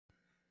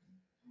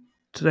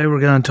Today we're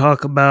going to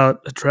talk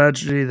about a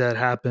tragedy that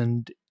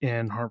happened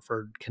in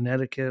Hartford,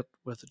 Connecticut,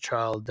 with a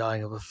child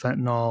dying of a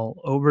fentanyl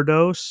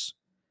overdose,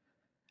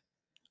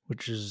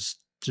 which is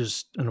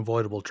just an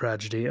avoidable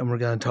tragedy. And we're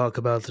going to talk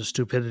about the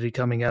stupidity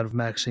coming out of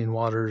Maxine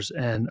Waters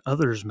and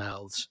others'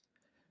 mouths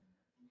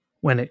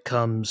when it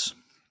comes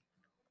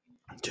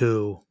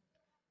to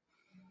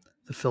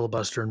the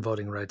filibuster and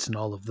voting rights and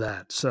all of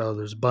that. So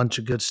there's a bunch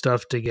of good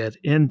stuff to get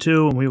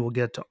into, and we will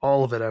get to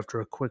all of it after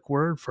a quick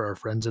word for our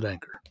friends at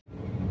Anchor.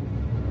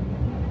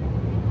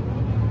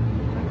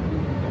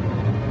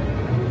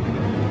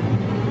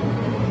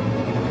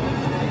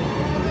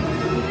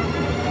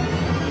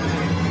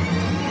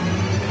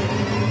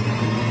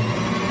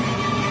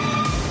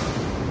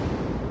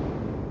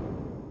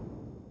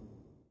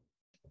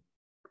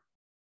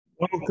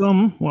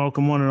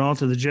 Welcome one and all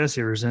to the Jesse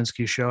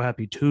Rucinski Show.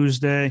 Happy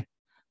Tuesday.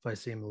 If I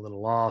seem a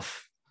little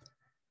off,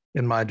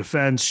 in my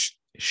defense,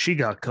 she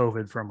got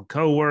COVID from a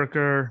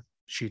coworker.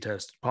 She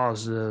tested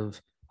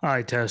positive.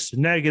 I tested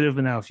negative,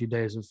 and now a few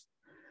days have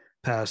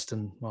passed,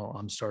 and well,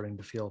 I'm starting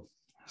to feel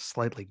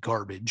slightly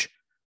garbage.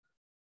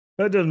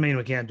 That doesn't mean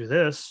we can't do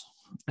this.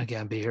 I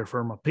can't be here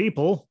for my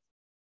people.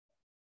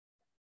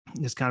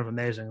 It's kind of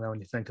amazing, though,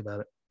 when you think about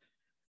it.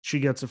 She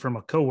gets it from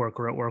a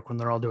coworker at work when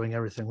they're all doing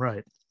everything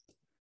right.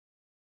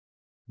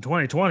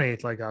 2020,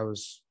 like I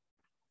was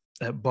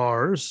at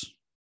bars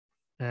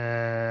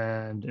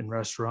and in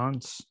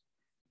restaurants,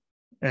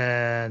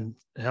 and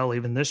hell,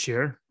 even this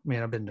year, I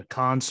mean, I've been to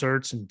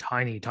concerts in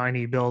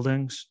tiny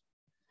buildings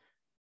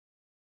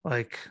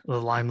like the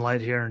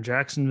Limelight here in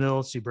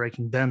Jacksonville. See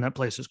Breaking Ben, that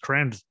place is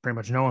crammed with pretty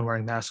much no one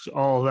wearing masks,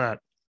 all of that.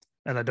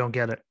 And I don't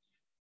get it,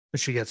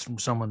 but she gets from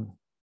someone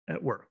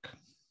at work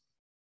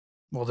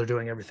while they're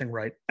doing everything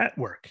right at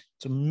work.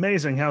 It's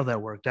amazing how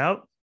that worked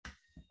out.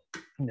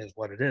 It is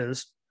what it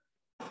is.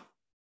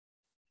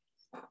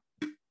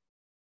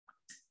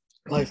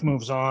 Life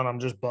moves on. I'm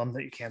just bummed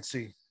that you can't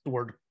see the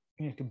word.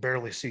 You can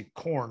barely see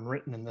corn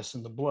written in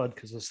the blood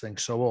because this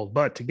thing's so old.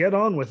 But to get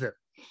on with it,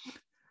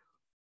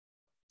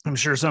 I'm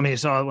sure some of you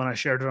saw it when I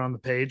shared it on the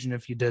page. And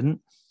if you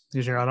didn't,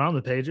 because you're not on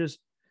the pages,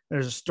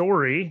 there's a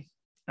story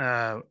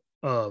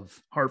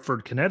of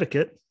Hartford,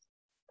 Connecticut,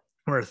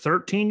 where a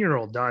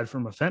 13-year-old died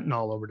from a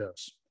fentanyl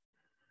overdose,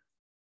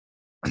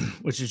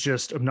 which is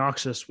just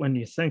obnoxious when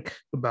you think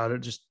about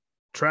it. Just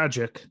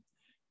tragic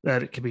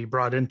that it can be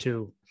brought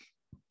into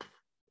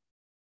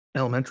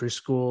elementary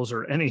schools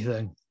or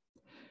anything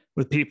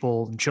with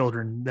people and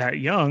children that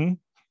young.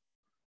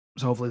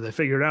 So hopefully they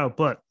figure it out.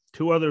 But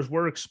 2 others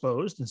were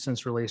exposed and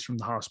since released from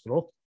the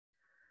hospital.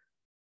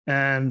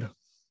 And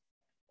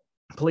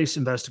police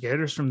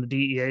investigators from the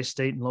DEA,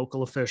 state and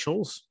local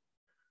officials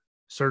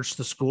searched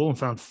the school and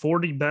found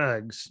 40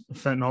 bags of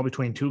fentanyl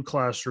between 2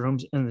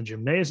 classrooms in the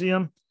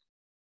gymnasium.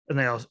 And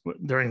they also,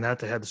 during that,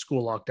 they had the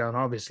school locked down,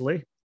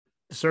 obviously,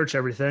 to search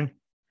everything.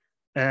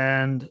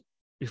 And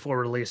before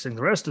releasing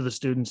the rest of the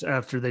students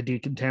after they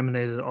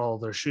decontaminated all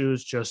their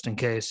shoes, just in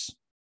case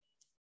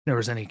there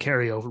was any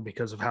carryover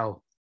because of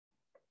how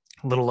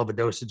little of a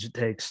dosage it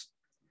takes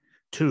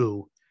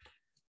to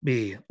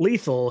be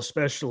lethal,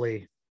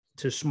 especially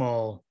to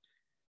small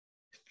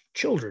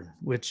children,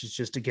 which is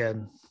just,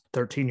 again,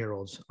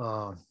 13-year-olds.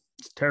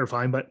 It's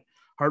terrifying. But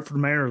Hartford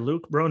Mayor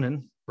Luke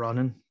Bronin,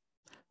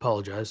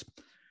 apologize.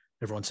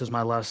 Everyone says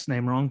my last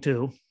name wrong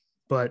too.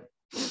 But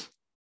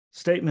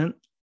statement,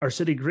 our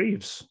city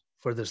grieves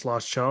for this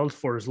lost child,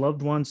 for his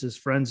loved ones, his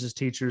friends, his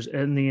teachers,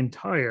 and the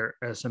entire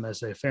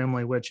SMSA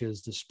family, which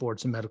is the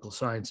Sports and Medical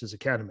Sciences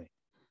Academy.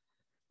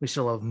 We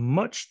still have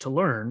much to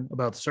learn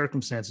about the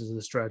circumstances of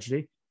this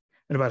tragedy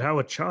and about how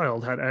a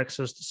child had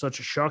access to such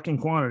a shocking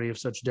quantity of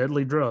such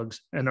deadly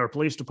drugs, and our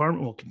police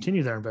department will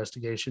continue their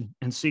investigation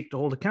and seek to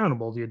hold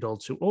accountable the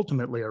adults who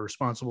ultimately are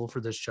responsible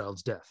for this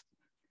child's death.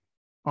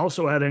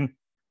 Also adding,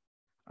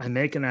 I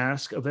make an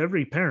ask of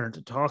every parent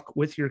to talk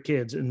with your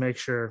kids and make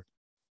sure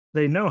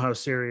they know how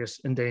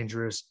serious and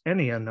dangerous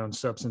any unknown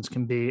substance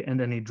can be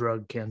and any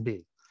drug can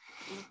be.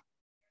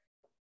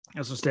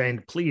 Also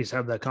saying, please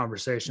have that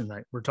conversation.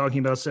 Like, we're talking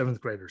about 7th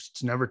graders.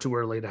 It's never too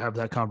early to have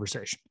that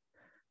conversation.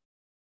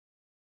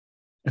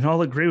 And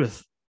I'll agree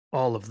with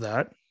all of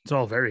that. It's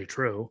all very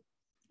true.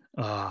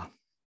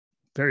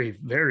 Very,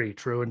 very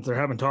true. And they're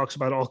having talks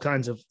about all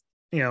kinds of,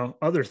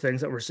 other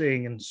things that we're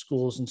seeing in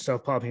schools and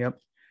stuff popping up.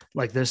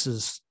 Like, this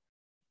is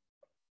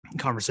a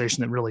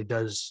conversation that really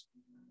does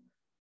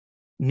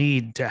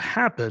need to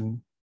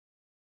happen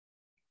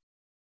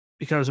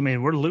because, I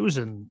mean, we're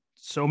losing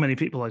so many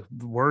people, like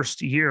the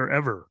worst year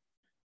ever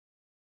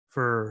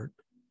for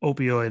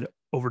opioid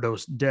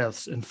overdose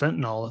deaths, and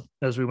fentanyl,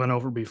 as we went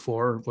over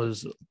before,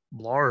 was a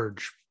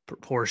large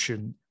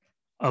proportion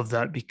of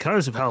that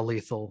because of how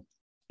lethal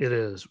it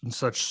is in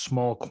such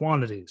small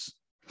quantities.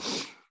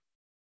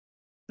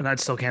 And I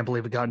still can't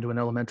believe it got into an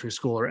elementary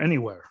school or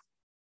anywhere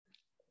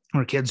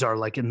where kids are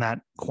like in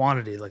that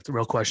quantity. Like, the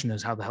real question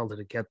is, how the hell did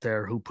it get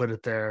there? Who put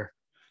it there?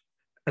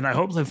 And I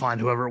hope they find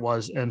whoever it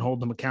was and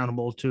hold them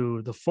accountable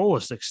to the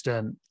fullest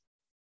extent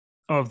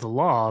of the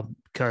law,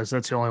 because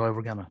that's the only way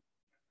we're going to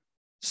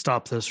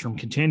stop this from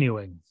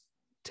continuing.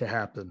 to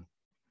happen.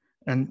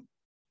 And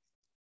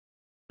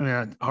I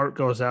mean, heart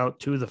goes out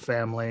to the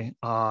family.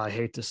 I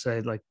hate to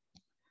say, like,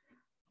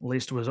 at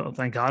least it was,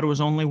 thank God it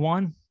was only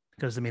one,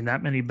 because I mean,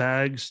 that many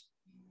bags,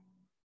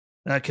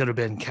 that could have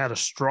been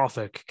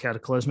catastrophic,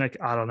 cataclysmic.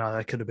 I don't know.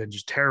 That could have been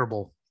just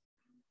terrible.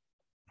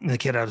 And the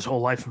kid had his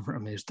whole life in front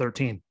of me. He was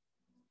 13.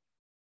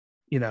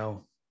 You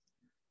know,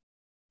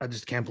 I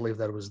just can't believe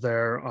that it was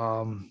there.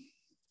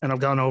 And I've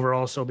gone over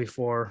also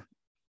before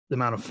the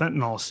amount of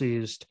fentanyl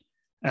seized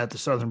at the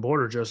southern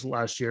border just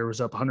last year was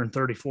up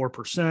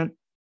 134%.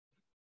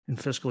 In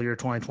fiscal year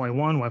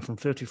 2021, went from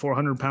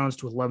 5,400 pounds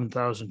to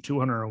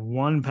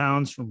 11,201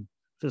 pounds from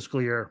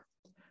fiscal year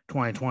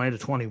 2020 to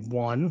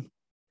 21.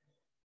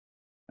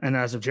 And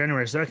as of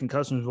January 2nd,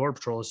 Customs and Border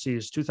Patrol has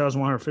seized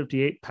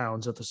 2,158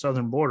 pounds at the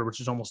southern border, which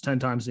is almost 10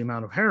 times the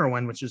amount of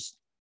heroin, which is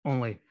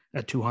only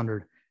at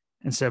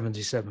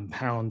 277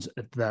 pounds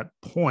at that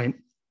point.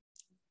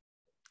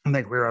 I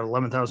think we were at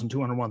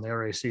 11,201. They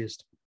already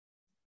seized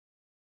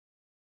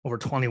over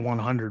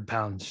 2,100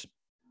 pounds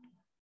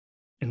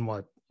in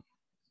what,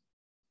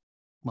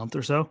 month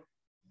or so?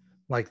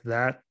 Like,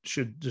 that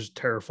should just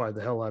terrify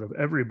the hell out of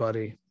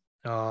everybody.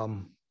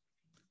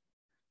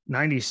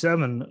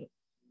 97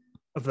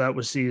 of that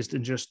was seized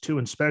in just 2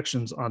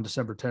 inspections on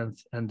December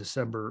 10th and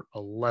December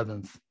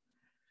 11th.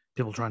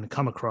 People trying to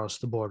come across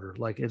the border.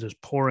 Like, it is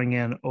pouring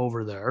in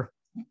over there.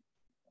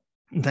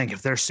 And think,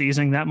 if they're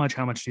seizing that much,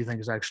 how much do you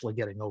think is actually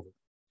getting over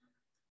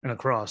and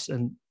across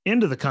and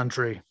into the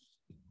country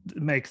to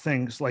make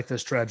things like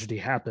this tragedy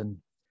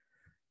happen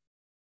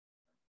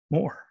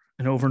more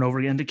and over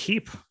again, to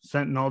keep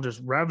fentanyl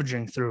just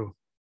ravaging through,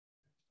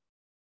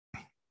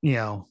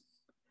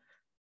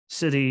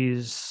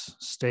 cities,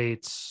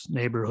 states,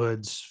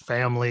 neighborhoods,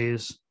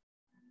 families.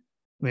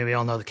 Maybe we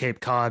all know the Cape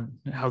Cod,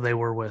 how they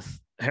were with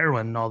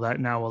heroin and all that.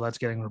 Now, well, that's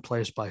getting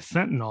replaced by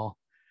fentanyl.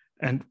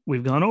 And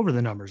we've gone over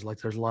the numbers. Like,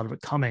 there's a lot of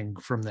it coming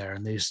from there.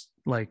 And these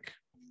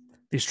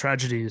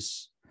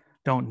tragedies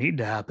don't need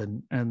to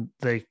happen, and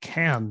they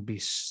can be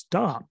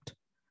stopped.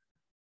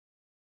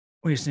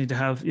 We just need to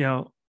have,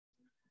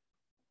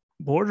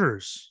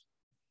 borders.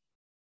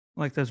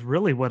 Like, that's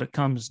really what it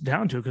comes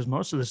down to, because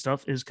most of the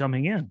stuff is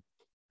coming in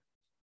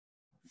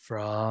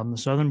from the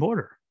southern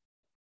border.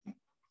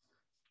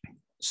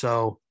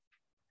 So,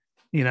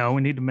 we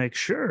need to make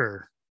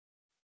sure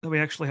that we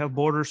actually have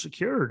border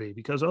security,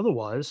 because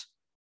otherwise,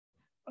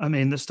 I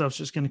mean, this stuff's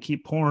just going to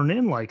keep pouring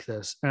in like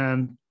this.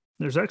 And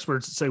there's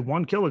experts that say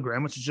 1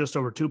 kilogram, which is just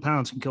over 2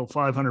 pounds, can kill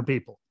 500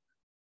 people.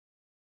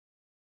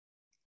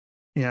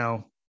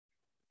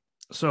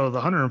 So the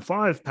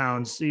 105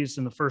 pounds seized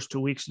in the first 2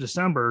 weeks of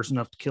December is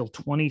enough to kill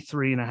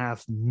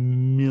 23.5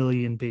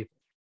 million people.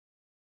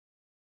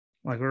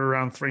 Like, we're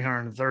around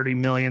 330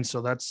 million.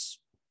 So that's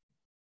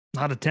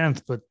not a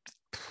tenth, but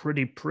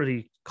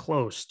pretty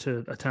close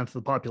to a tenth of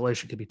the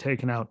population could be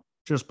taken out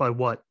just by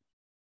what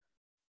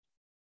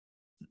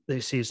they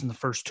seized in the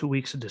first 2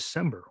 weeks of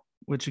December,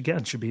 which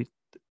again should be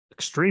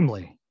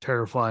extremely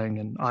terrifying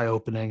and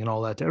eye-opening and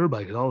all that to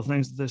everybody, because all the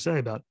things that they say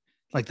about,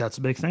 like, that's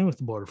a big thing with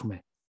the border for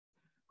me.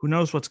 Who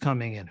knows what's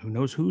coming in? Who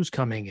knows who's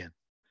coming in?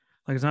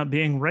 Like, it's not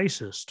being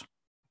racist,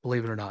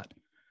 believe it or not,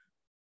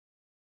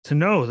 to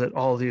know that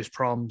all of these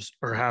problems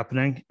are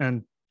happening,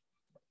 and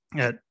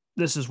that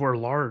this is where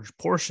large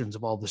portions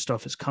of all this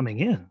stuff is coming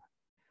in.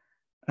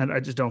 And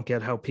I just don't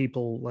get how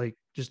people, like,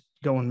 just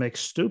go and make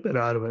stupid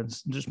out of it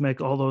and just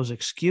make all those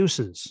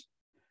excuses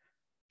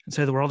and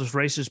say that we're all just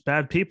racist,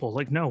 bad people.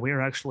 Like, no, we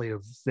are actually a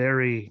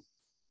very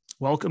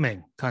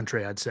welcoming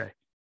country, I'd say,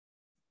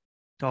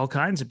 to all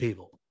kinds of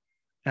people.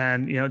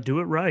 And, do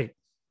it right,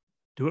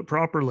 do it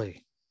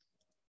properly,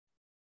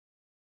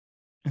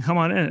 and come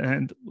on in.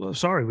 And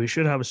sorry, we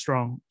should have a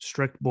strong,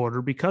 strict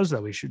border, because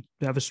that we should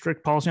have a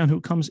strict policy on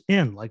who comes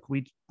in, like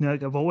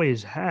I've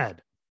always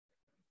had.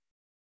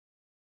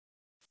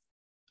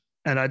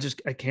 And I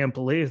can't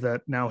believe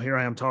that now here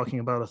I am talking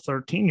about a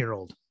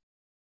 13-year-old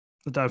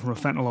that died from a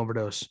fentanyl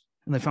overdose,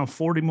 and they found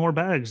 40 more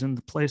bags in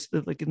the place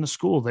that, like, in the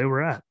school they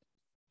were at.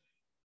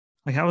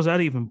 Like, how is that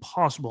even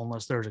possible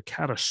unless there's a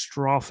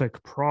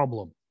catastrophic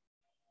problem?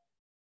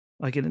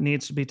 Like, it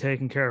needs to be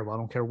taken care of. I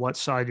don't care what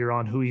side you're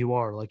on, who you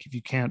are. Like, if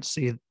you can't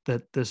see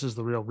that this is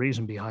the real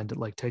reason behind it,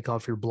 like, take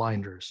off your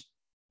blinders.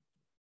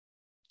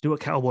 Do what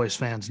Cowboys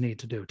fans need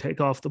to do.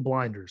 Take off the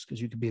blinders,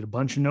 because you could beat a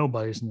bunch of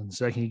nobodies, and then the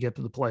second you get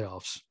to the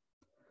playoffs,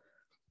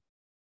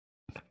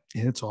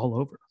 it's all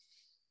over.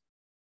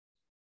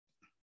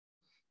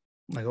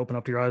 Like, open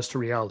up your eyes to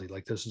reality.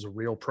 Like, this is a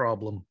real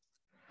problem,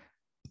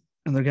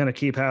 and they're going to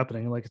keep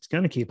happening. Like, it's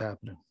going to keep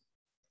happening.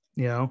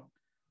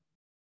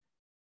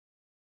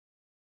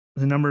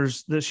 The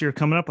numbers this year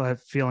coming up, I have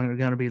a feeling, are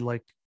going to be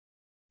like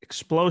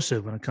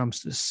explosive when it comes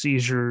to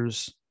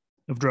seizures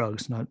of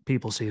drugs, not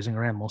people seizing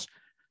or animals.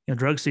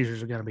 Drug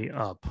seizures are going to be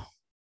up.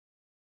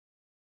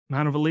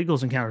 Amount of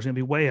illegals encounters is going to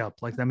be way up.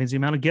 Like, that means the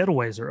amount of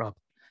getaways are up.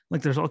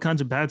 Like, there's all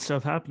kinds of bad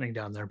stuff happening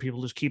down there.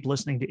 People just keep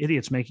listening to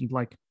idiots making,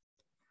 like,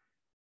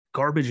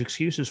 garbage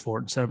excuses for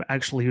it instead of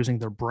actually using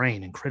their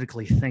brain and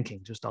critically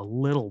thinking just a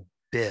little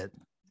bit.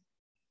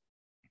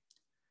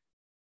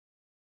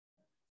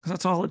 Because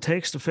that's all it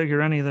takes to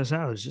figure any of this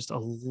out is just a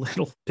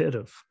little bit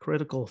of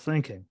critical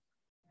thinking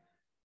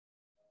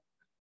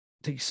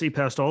to see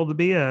past all the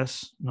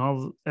BS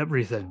and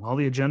everything, all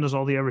the agendas,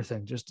 all the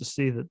everything, just to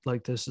see that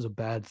like this is a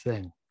bad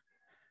thing.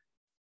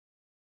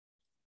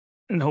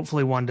 And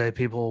hopefully one day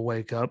people will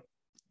wake up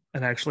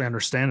and actually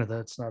understand that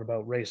it's not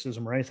about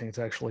racism or anything. It's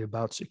actually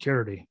about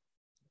security.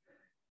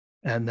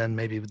 And then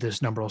maybe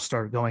this number will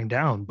start going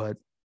down. But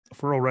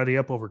if we're already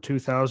up over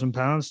 2,000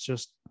 pounds,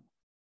 just,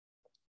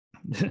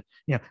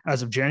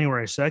 as of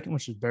January 2nd,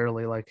 which is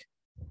barely like,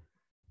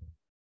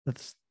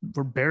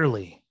 we're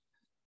barely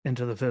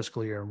into the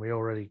fiscal year and we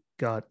already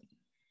got,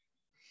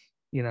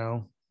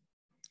 a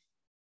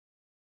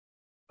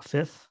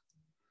fifth,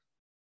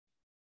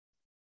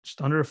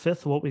 just under a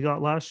fifth of what we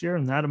got last year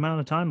in that amount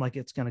of time. Like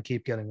it's going to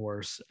keep getting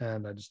worse.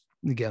 And I just,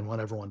 again,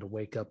 want everyone to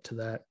wake up to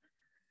that.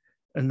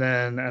 And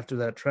then after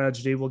that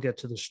tragedy, we'll get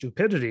to the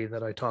stupidity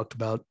that I talked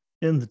about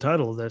in the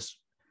title of this,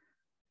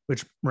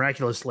 which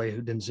miraculously,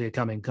 who didn't see it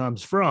coming,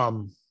 comes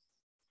from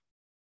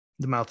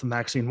the mouth of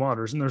Maxine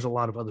Waters. And there's a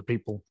lot of other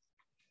people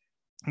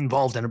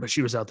involved in it, but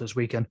she was out this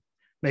weekend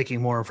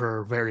making more of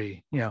her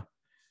very,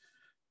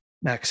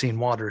 Maxine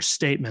Waters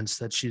statements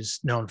that she's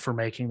known for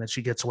making, that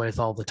she gets away with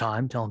all the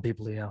time, telling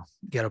people to,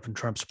 get up in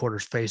Trump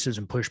supporters' faces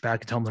and push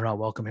back and tell them they're not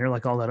welcome here,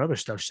 like all that other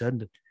stuff she said,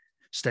 and to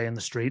stay in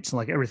the streets and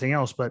like everything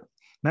else. But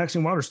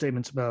Maxine Waters'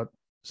 statements about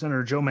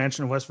Senator Joe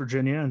Manchin of West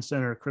Virginia and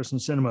Senator Kristen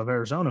Sinema of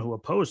Arizona, who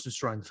opposed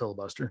destroying the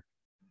filibuster,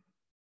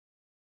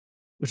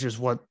 which is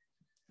what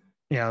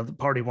the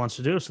party wants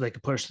to do, so they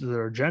could push through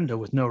their agenda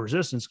with no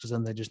resistance, because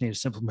then they just need a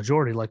simple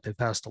majority, like they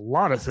passed a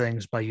lot of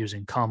things by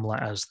using Kamala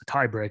as the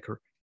tiebreaker,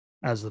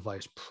 as the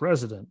vice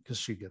president, because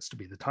she gets to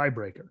be the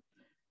tiebreaker.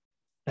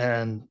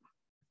 And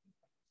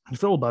the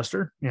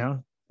filibuster,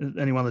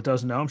 anyone that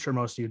doesn't know, I'm sure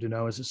most of you do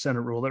know, is a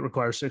Senate rule that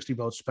requires 60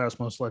 votes to pass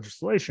most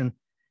legislation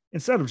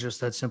instead of just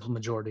that simple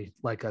majority,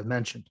 like I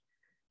mentioned.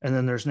 And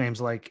then there's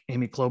names like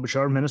Amy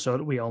Klobuchar of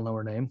Minnesota, we all know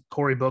her name,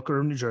 Cory Booker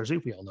of New Jersey,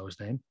 we all know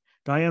his name,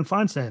 Dianne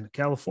Feinstein of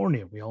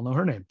California, we all know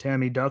her name,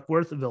 Tammy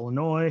Duckworth of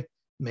Illinois,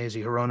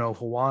 Mazie Hirono of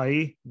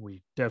Hawaii,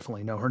 we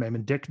definitely know her name,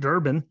 and Dick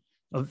Durbin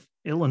of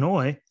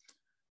Illinois,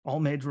 all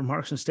made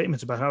remarks and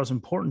statements about how it's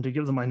important to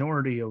give the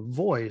minority a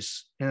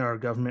voice in our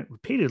government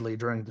repeatedly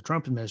during the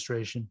Trump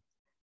administration,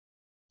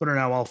 but are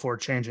now all for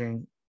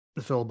changing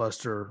the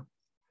filibuster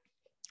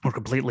or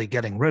completely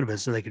getting rid of it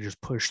so they could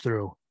just push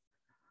through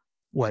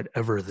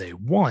whatever they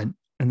want.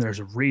 And there's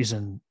a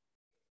reason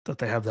that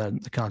they have that in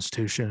the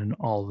Constitution, and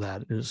all of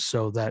that is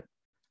so that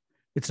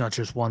it's not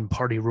just one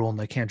party rule and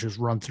they can't just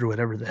run through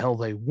whatever the hell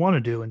they want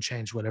to do and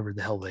change whatever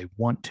the hell they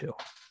want to.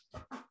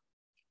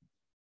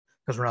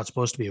 Because we're not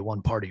supposed to be a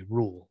one party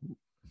rule,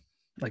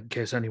 like in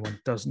case anyone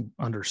doesn't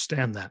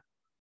understand that.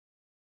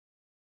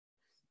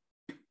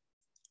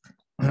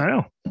 And I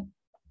know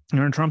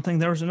during Trump thing,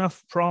 there was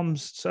enough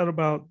problems said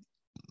about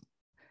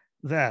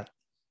that,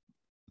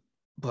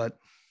 but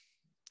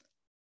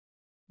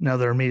now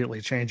they're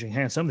immediately changing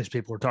hands. Some of these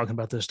people were talking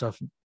about this stuff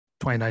in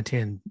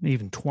 2019,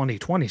 even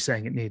 2020,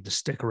 saying it needed to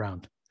stick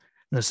around.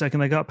 And the second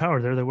they got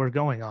power, there they were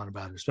going on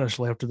about it,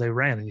 especially after they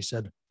ran. And he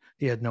said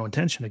he had no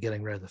intention of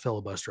getting rid of the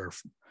filibuster.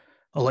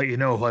 I'll let you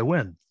know if I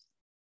win.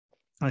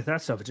 Like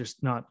that stuff, it's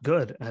just not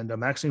good. And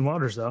Maxine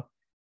Waters, though,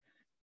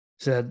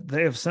 said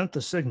they have sent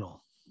the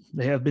signal.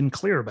 They have been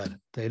clear about it.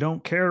 They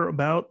don't care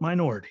about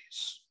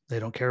minorities. They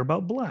don't care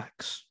about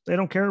blacks. They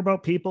don't care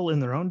about people in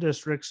their own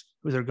districts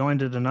who they're going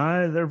to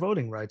deny their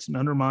voting rights and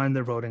undermine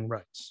their voting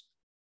rights.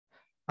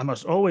 I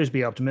must always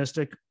be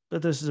optimistic,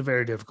 but this is a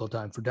very difficult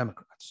time for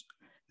Democrats.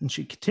 And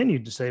she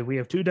continued to say, we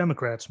have two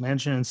Democrats,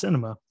 Manchin and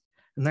Sinema,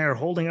 and they are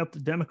holding up the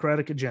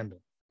Democratic agenda.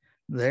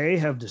 They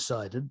have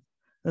decided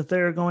that they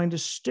are going to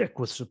stick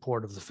with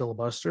support of the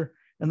filibuster,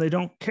 and they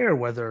don't care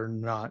whether or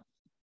not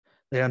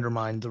they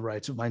undermine the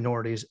rights of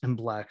minorities and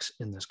blacks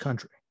in this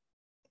country.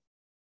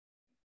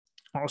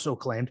 Also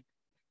claimed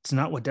it's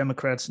not what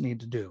Democrats need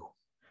to do.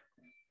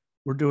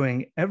 We're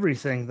doing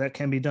everything that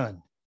can be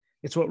done.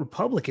 It's what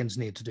Republicans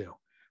need to do.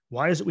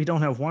 Why is it we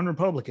don't have one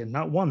Republican,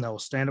 not one, that will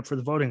stand up for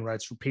the voting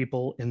rights for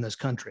people in this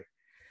country?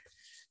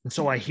 And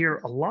so I hear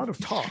a lot of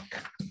talk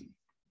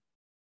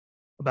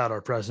about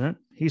our president.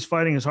 He's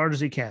fighting as hard as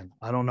he can.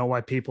 I don't know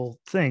why people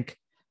think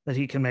that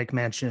he can make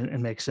Manchin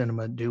and make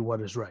Sinema do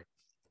what is right.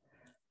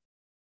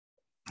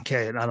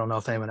 Okay, and I don't know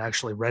if anyone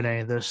actually read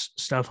any of this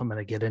stuff. I'm going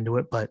to get into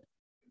it, but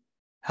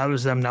how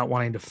does them not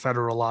wanting to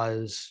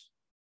federalize,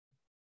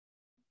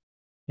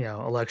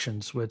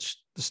 elections, which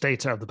the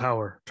states have the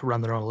power to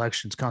run their own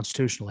elections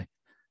constitutionally?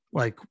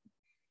 Like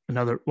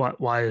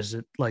why is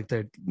it like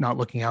they're not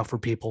looking out for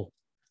people,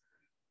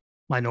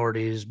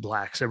 minorities,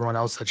 blacks, everyone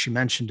else that she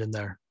mentioned in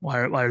there? Why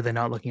are they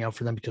not looking out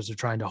for them? Because they're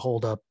trying to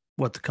hold up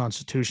what the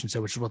Constitution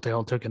said, which is what they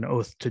all took an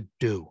oath to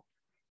do.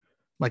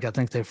 Like, I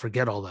think they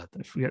forget all that.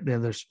 They forget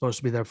they're supposed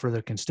to be there for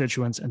their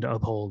constituents and to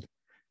uphold,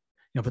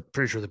 but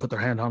pretty sure they put their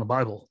hand on a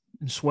Bible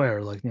and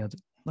swear, like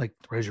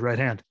raise your right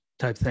hand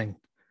type thing,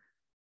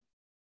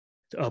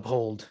 to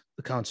uphold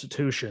the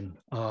Constitution,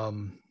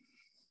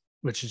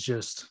 which is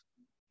just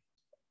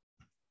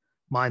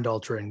mind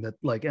altering that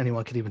like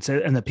anyone could even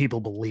say, and that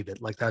people believe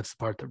it. Like that's the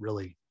part that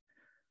really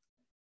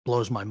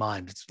blows my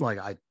mind. It's like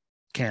I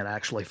can't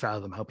actually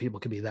fathom how people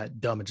can be that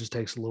dumb. It just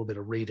takes a little bit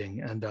of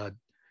reading. And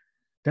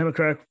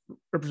Democrat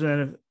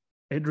Representative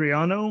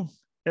Adriano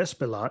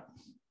Espaillat,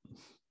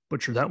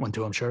 butchered that one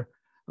too, I'm sure,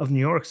 of New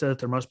York, said that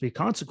there must be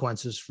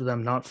consequences for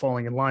them not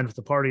falling in line with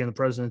the party and the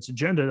president's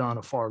agenda on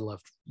a far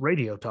left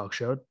radio talk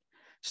show.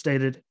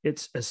 Stated,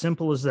 it's as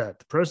simple as that.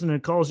 The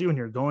president calls you and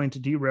you're going to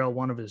derail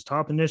one of his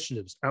top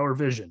initiatives, our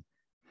vision.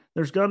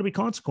 There's got to be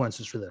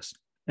consequences for this.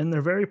 And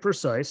they're very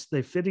precise.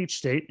 They fit each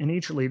state and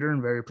each leader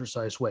in very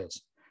precise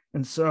ways.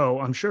 And so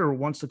I'm sure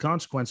once the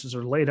consequences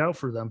are laid out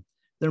for them,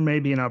 there may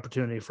be an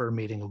opportunity for a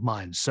meeting of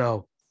minds.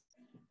 So,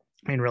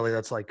 I mean, really,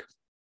 that's like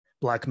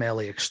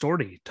blackmail-y,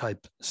 extorty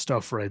type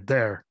stuff right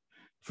there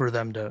for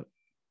them to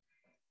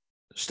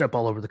step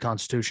all over the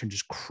Constitution,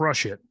 just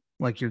crush it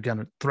like you're going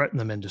to threaten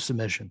them into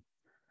submission.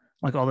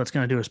 Like all that's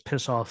going to do is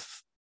piss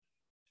off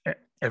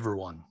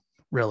everyone,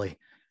 really.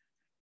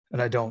 And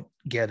I don't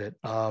get it.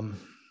 But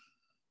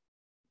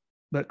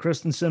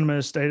Kristen Sinema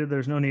has stated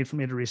there's no need for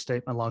me to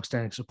restate my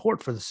longstanding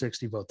support for the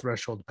 60 vote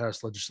threshold to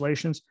pass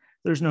legislations.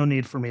 There's no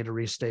need for me to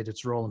restate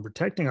its role in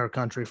protecting our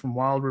country from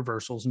wild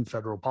reversals in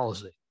federal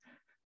policy.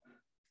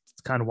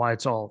 It's kind of why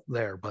it's all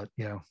there, but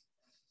you know,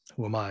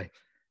 who am I?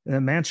 And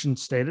then Manchin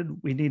stated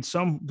we need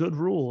some good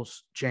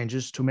rules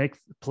changes to make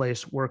the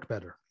place work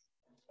better.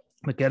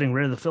 But getting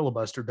rid of the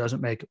filibuster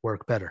doesn't make it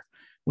work better,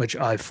 which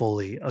I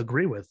fully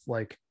agree with.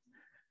 Like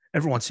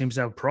everyone seems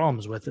to have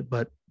problems with it,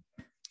 but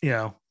you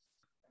know,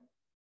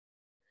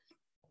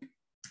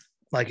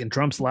 like in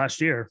Trump's last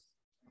year,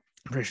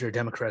 I'm pretty sure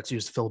Democrats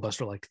used the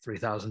filibuster like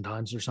 3,000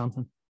 times or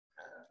something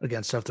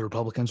against stuff the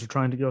Republicans are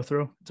trying to go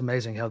through. It's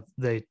amazing how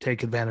they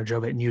take advantage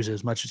of it and use it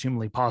as much as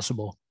humanly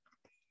possible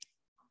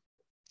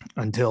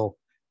until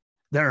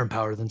they're in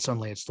power. Then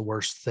suddenly it's the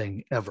worst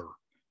thing ever.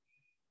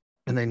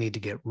 And they need to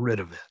get rid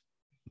of it.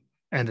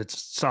 And it's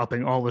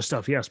stopping all this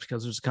stuff. Yes,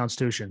 because there's a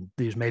constitution.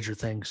 These major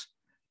things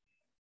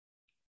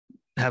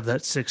have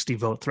that 60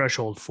 vote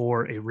threshold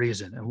for a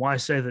reason. And why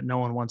say that no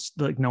one wants,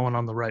 like no one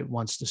on the right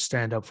wants to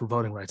stand up for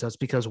voting rights? That's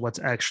because what's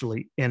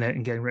actually in it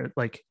and getting rid,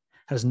 like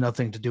has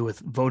nothing to do with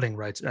voting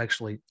rights.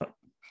 Actually,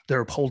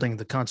 they're upholding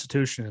the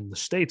Constitution and the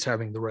states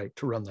having the right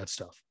to run that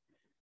stuff.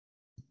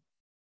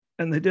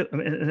 And they did. I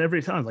mean, and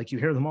every time, like you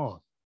hear them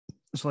all.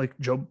 It's like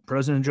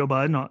President Joe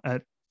Biden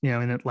at, you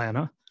know, in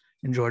Atlanta,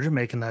 in Georgia,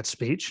 making that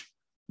speech,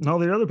 and all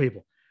the other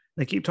people.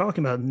 They keep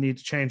talking about the need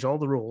to change all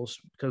the rules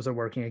because they're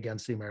working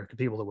against the American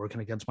people. They're working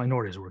against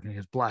minorities. They're working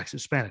against blacks,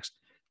 Hispanics,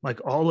 like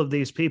all of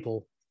these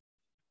people.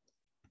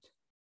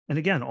 And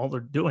again, all they're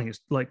doing is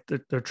like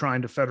they're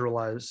trying to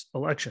federalize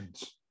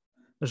elections.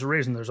 There's a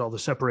reason there's all the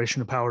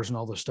separation of powers and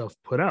all this stuff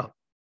put out.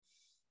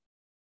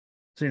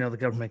 So, you know, the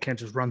government can't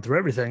just run through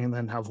everything and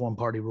then have one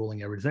party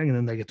ruling everything. And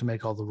then they get to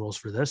make all the rules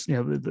for this. You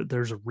know,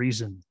 there's a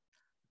reason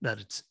that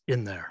it's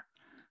in there.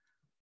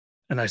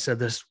 And I said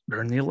this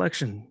during the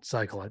election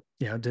cycle. I,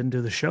 you know, didn't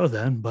do the show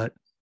then, but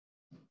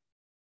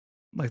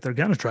like they're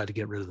going to try to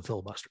get rid of the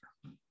filibuster.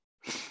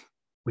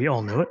 We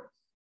all knew it.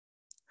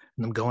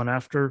 And them going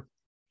after,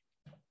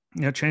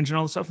 you know, changing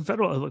all the stuff in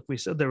federal. Look, we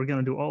said they were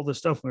going to do all this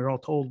stuff. We were all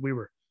told we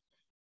were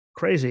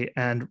crazy.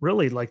 And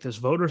really, like this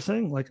voter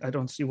thing, like I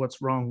don't see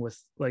what's wrong with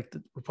like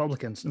the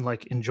Republicans and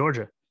like in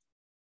Georgia,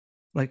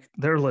 like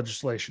their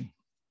legislation.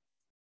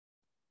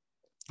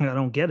 And I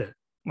don't get it.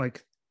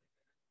 Like,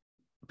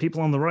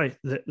 people on the right,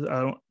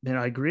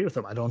 I agree with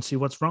them. I don't see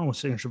what's wrong with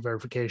signature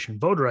verification.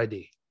 Voter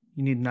ID.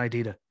 You need an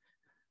ID to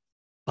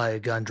buy a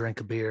gun, drink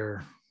a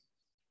beer,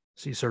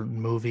 see certain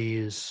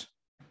movies,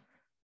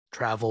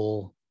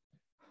 travel.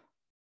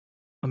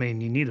 I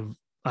mean, you need an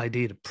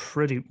ID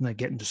to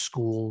get into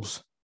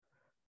schools,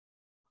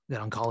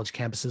 get on college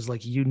campuses.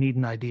 Like you need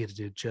an ID to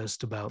do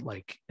just about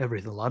like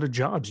everything. A lot of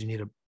jobs, you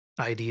need an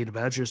ID to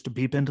badge just to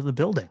beep into the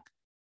building.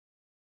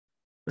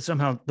 But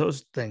somehow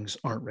those things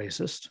aren't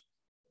racist.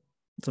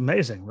 It's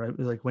amazing, right?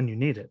 Like when you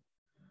need it.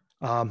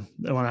 They want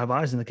to have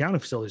eyes in the counting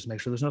facilities to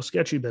make sure there's no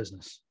sketchy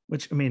business,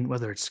 which, I mean,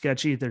 whether it's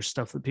sketchy, there's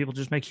stuff that people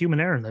just make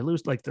human error and they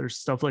lose. Like there's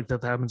stuff like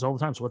that happens all the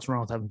time. So what's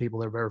wrong with having people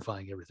there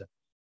verifying everything?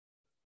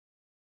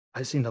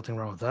 I see nothing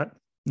wrong with that.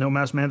 No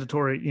mass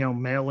mandatory, you know,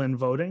 mail-in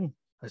voting.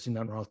 I see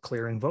nothing wrong with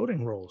clearing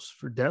voting rolls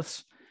for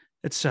deaths,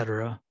 et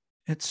cetera,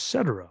 et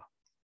cetera.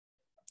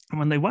 And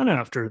when they went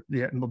after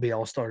the MLB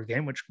All-Star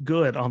game, which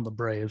good on the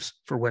Braves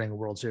for winning a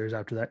World Series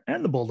after that,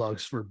 and the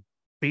Bulldogs for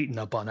beating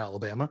up on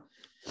Alabama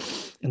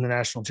in the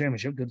national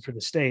championship, good for the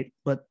state.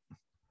 But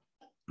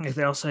if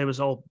they all say it was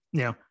all,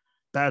 you know,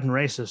 bad and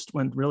racist,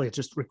 when really it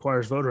just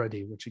requires voter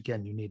ID, which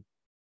again, you need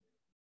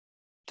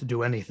to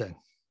do anything.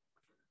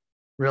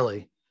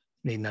 Really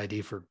need an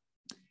ID for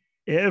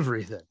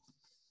everything,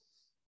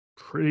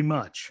 pretty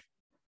much.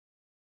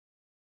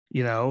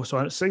 You know,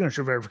 so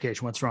signature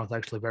verification, what's wrong with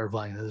actually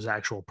verifying that this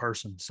actual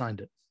person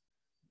signed it?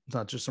 It's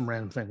not just some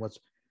random thing. What's,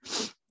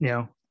 you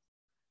know,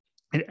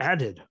 it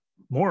added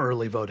more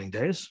early voting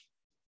days,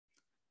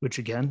 which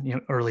again, you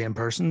know, early in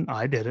person.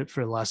 I did it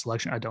for the last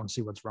election. I don't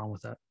see what's wrong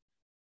with that.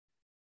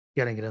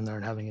 Getting it in there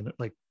and having it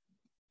like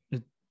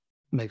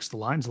makes the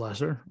lines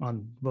lesser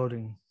on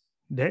voting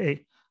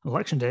day,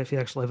 election day, if you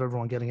actually have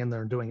everyone getting in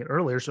there and doing it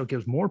earlier. So it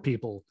gives more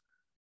people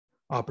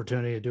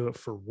opportunity to do it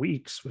for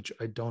weeks, which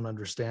I don't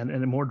understand,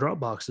 and more drop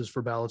boxes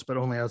for ballots, but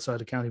only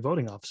outside of county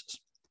voting offices,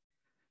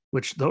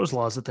 which those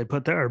laws that they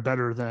put there are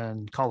better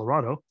than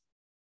Colorado,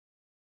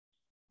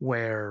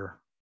 where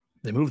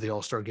they moved the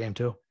All-Star game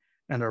to,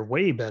 and are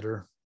way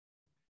better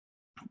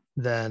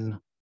than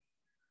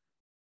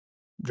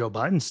Joe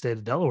Biden's state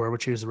of Delaware,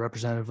 which he was the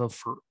representative of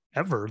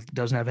forever,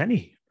 doesn't have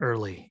any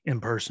early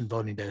in-person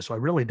voting day. So I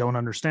really don't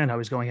understand how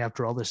he's going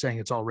after all this, saying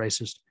it's all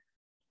racist,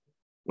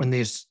 when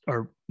these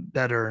are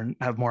better and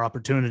have more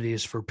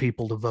opportunities for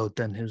people to vote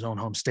than his own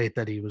home state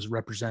that he was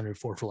representative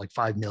for like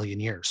 5 million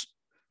years.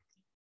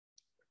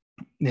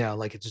 Yeah,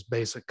 like it just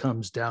basic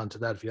comes down to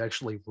that if you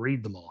actually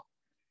read them all.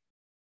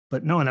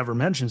 But no one ever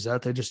mentions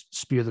that. They just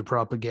spew the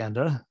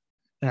propaganda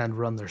and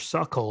run their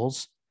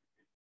suckholes.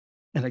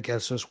 And it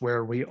gets us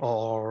where we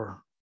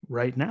are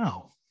right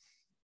now.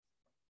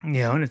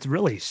 And it's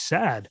really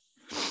sad.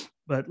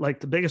 But like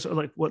the biggest,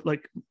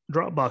 like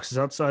drop boxes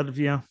outside of,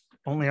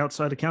 only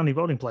outside of county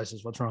voting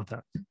places. What's wrong with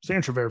that?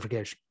 Signature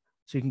verification.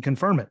 So you can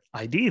confirm it.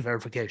 ID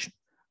verification.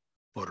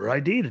 Voter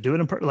ID to do it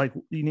in like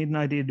you need an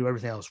ID to do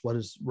everything else. What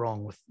is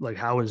wrong with, like,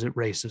 how is it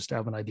racist to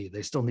have an ID?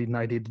 They still need an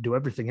ID to do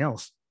everything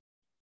else.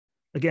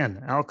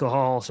 Again,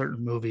 alcohol,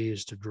 certain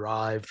movies, to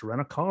drive, to rent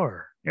a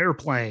car,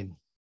 airplane,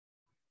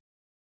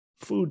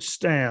 food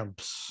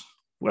stamps,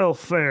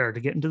 welfare, to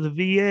get into the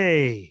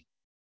VA.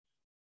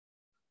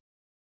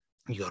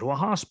 You go to a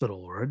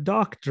hospital or a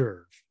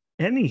doctor,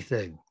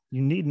 anything,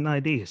 you need an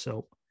ID.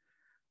 So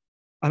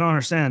I don't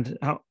understand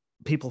how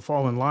people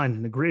fall in line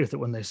and agree with it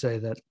when they say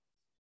that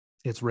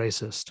it's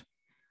racist.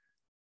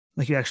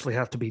 Like you actually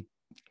have to be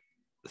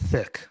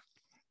thick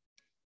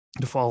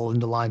to fall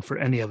into line for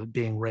any of it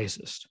being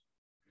racist.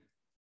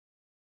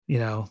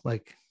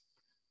 Like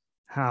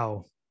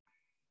how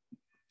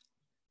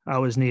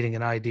is needing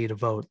an ID to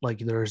vote like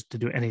there is to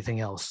do anything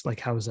else? Like,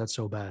 how is that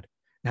so bad?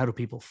 And how do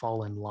people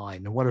fall in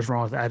line? And what is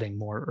wrong with adding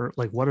more? Or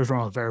like, what is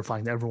wrong with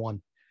verifying that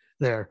everyone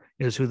there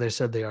is who they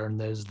said they are and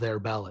there's their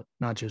ballot,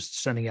 not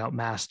just sending out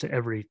mass to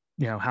every,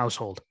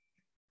 household?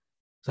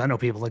 So I know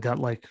people that got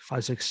like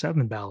 5, 6,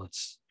 7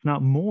 ballots,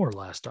 not more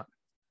last time.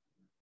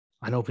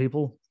 I know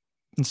people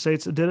in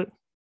states that did it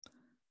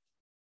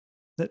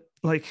that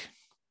like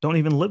don't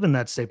even live in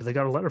that state, but they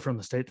got a letter from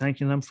the state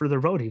thanking them for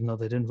their vote, even though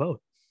they didn't vote.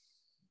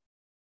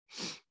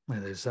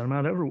 And they sent them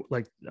out everywhere.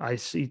 Like I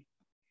see,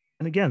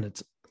 and again,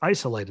 it's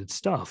isolated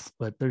stuff,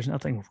 but there's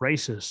nothing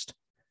racist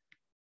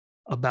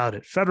about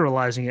it.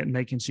 Federalizing it and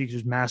making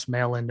secret mass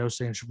mail-in, no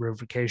signature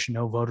verification,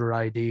 no voter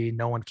ID,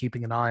 no one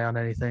keeping an eye on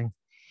anything,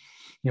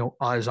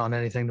 eyes on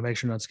anything to make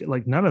sure not to get,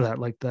 like none of that.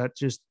 Like that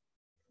just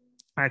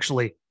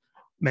actually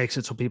makes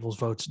it so people's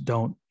votes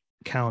don't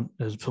count,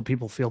 so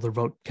people feel their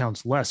vote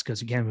counts less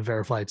because you can't even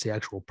verify it's the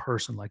actual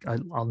person. Like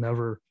I'll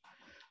never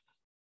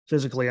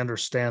physically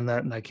understand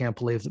that, and I can't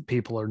believe that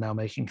people are now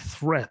making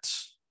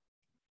threats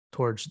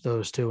towards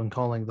those two and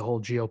calling the whole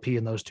GOP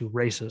and those two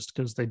racist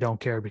because they don't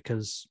care,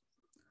 because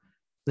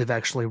they've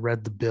actually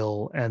read the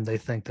bill and they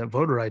think that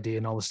voter ID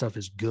and all this stuff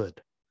is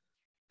good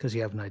because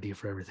you have an ID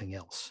for everything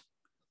else.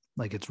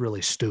 Like it's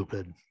really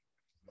stupid.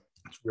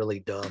 It's really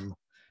dumb.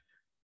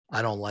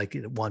 I don't like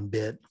it one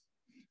bit.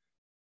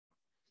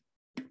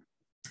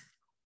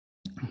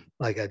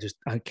 Like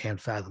I can't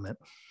fathom it.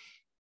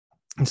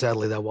 And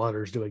sadly, that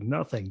water is doing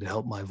nothing to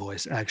help my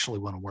voice actually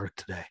want to work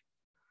today.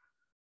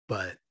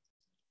 But,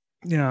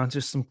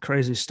 just some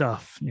crazy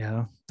stuff,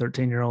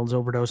 13-year-olds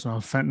overdosing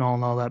on fentanyl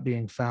and all that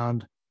being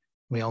found.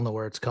 We all know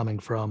where it's coming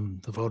from,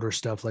 the voter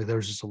stuff. Like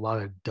there's just a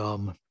lot of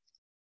dumb,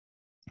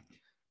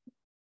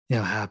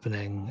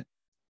 happening.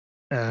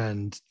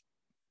 And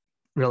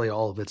really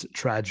all of it's a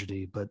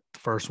tragedy. But the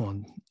first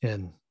one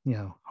in,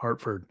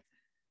 Hartford,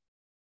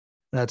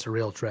 that's a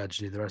real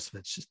tragedy. The rest of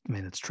it's just,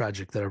 it's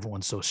tragic that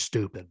everyone's so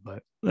stupid,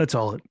 but that's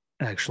all it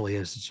actually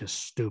is. It's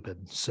just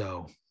stupid.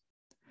 So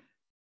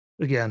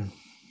again,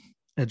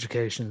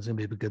 education is going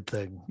to be a good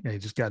thing. You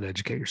just got to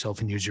educate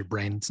yourself and use your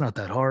brain. It's not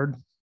that hard.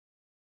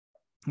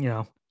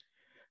 If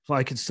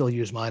I could still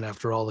use mine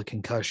after all the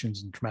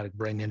concussions and traumatic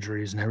brain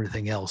injuries and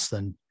everything else,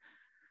 then,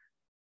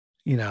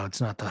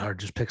 it's not that hard.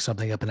 Just pick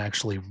something up and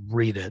actually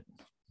read it.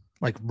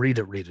 Like read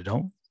it.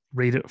 Don't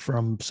read it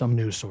from some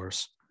news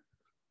source.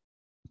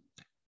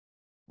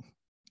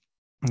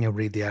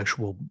 Read the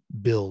actual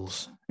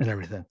bills and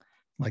everything.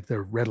 Like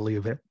they're readily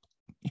available.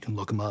 You can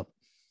look them up.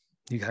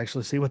 You can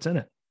actually see what's in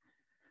it.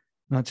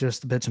 Not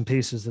just the bits and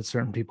pieces that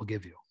certain people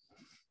give you.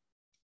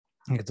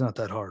 It's not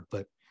that hard,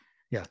 but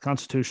yeah,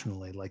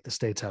 constitutionally, like the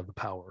states have the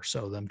power.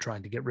 So them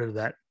trying to get rid of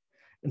that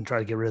and try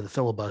to get rid of the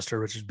filibuster,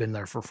 which has been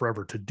there for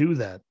forever, to do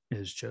that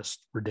is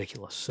just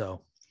ridiculous.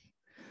 So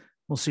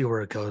we'll see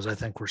where it goes. I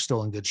think we're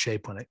still in good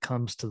shape when it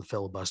comes to the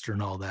filibuster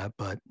and all that,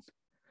 but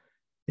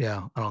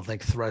yeah, I don't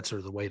think threats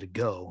are the way to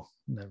go.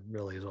 That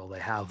really is all they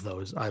have,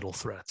 those idle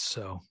threats.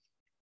 So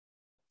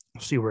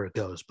we'll see where it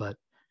goes. But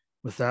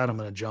with that, I'm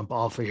going to jump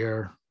off of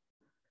here.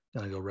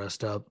 Going to go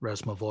rest up,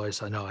 rest my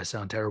voice. I know I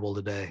sound terrible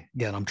today.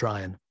 Again, I'm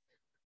trying.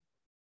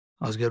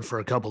 I was good for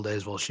a couple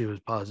days while she was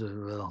positive.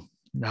 Well,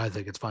 now I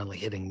think it's finally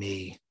hitting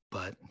me,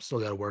 but still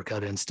got to work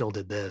out and still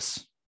did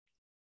this.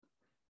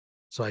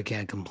 So I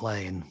can't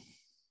complain.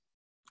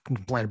 I can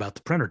complain about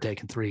the printer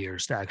taking 3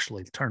 years to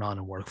actually turn on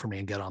and work for me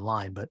and get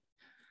online, but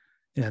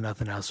yeah,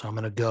 nothing else. So I'm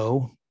going to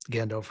go.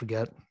 Again, don't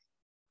forget,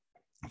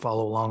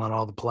 follow along on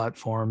all the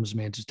platforms. I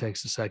mean, it just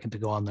takes a second to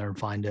go on there and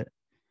find it.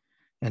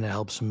 And it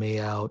helps me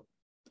out.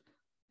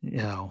 You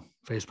know,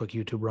 Facebook,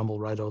 YouTube, Rumble,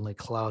 Right Only,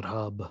 Cloud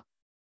Hub.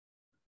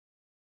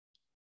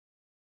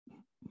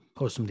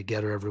 Post them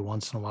together every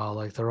once in a while.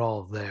 Like, they're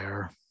all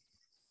there.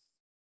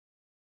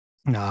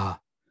 Then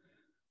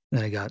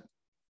I got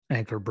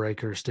Anchor,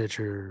 Breaker,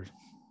 Stitcher,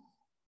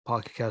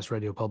 Pocket Cast,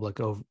 Radio Public,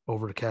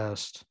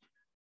 Overcast,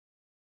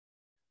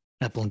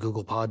 Apple and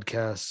Google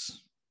Podcasts.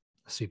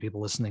 I see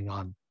people listening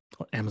on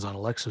Amazon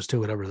Alexas too,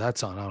 whatever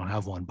that's on. I don't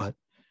have one, but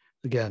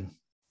again,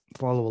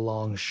 follow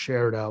along,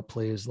 share it out,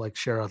 please. Like,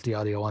 share out the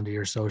audio onto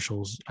your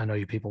socials. I know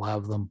you people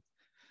have them.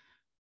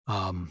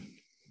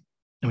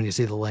 And when you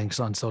see the links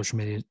on social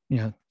media, you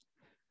know,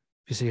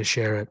 if you see it,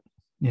 share it.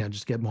 You know,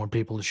 just get more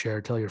people to share.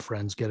 Tell your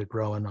friends, get it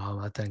growing.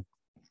 I think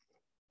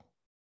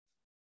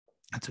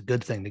it's a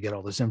good thing to get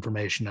all this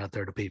information out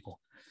there to people,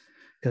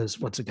 because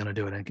what's it going to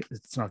do?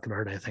 It's not going to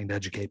hurt anything to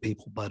educate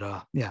people. But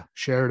yeah,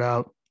 share it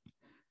out.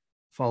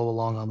 Follow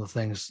along on the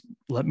things.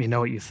 Let me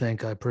know what you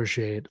think. I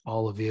appreciate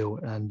all of you.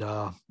 And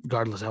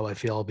regardless how I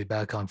feel, I'll be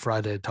back on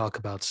Friday to talk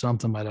about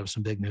something. Might have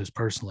some big news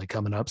personally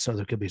coming up, so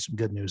there could be some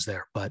good news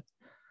there. But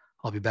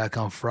I'll be back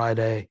on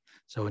Friday.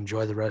 So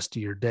enjoy the rest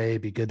of your day.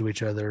 Be good to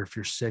each other. If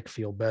you're sick,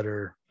 feel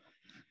better.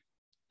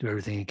 Do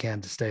everything you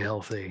can to stay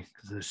healthy,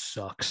 because this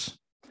sucks.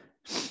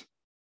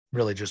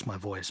 Really just my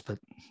voice, but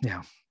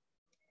yeah,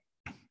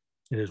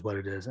 it is what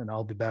it is. And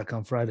I'll be back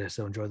on Friday.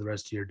 So enjoy the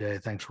rest of your day.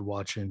 Thanks for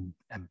watching,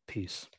 and peace.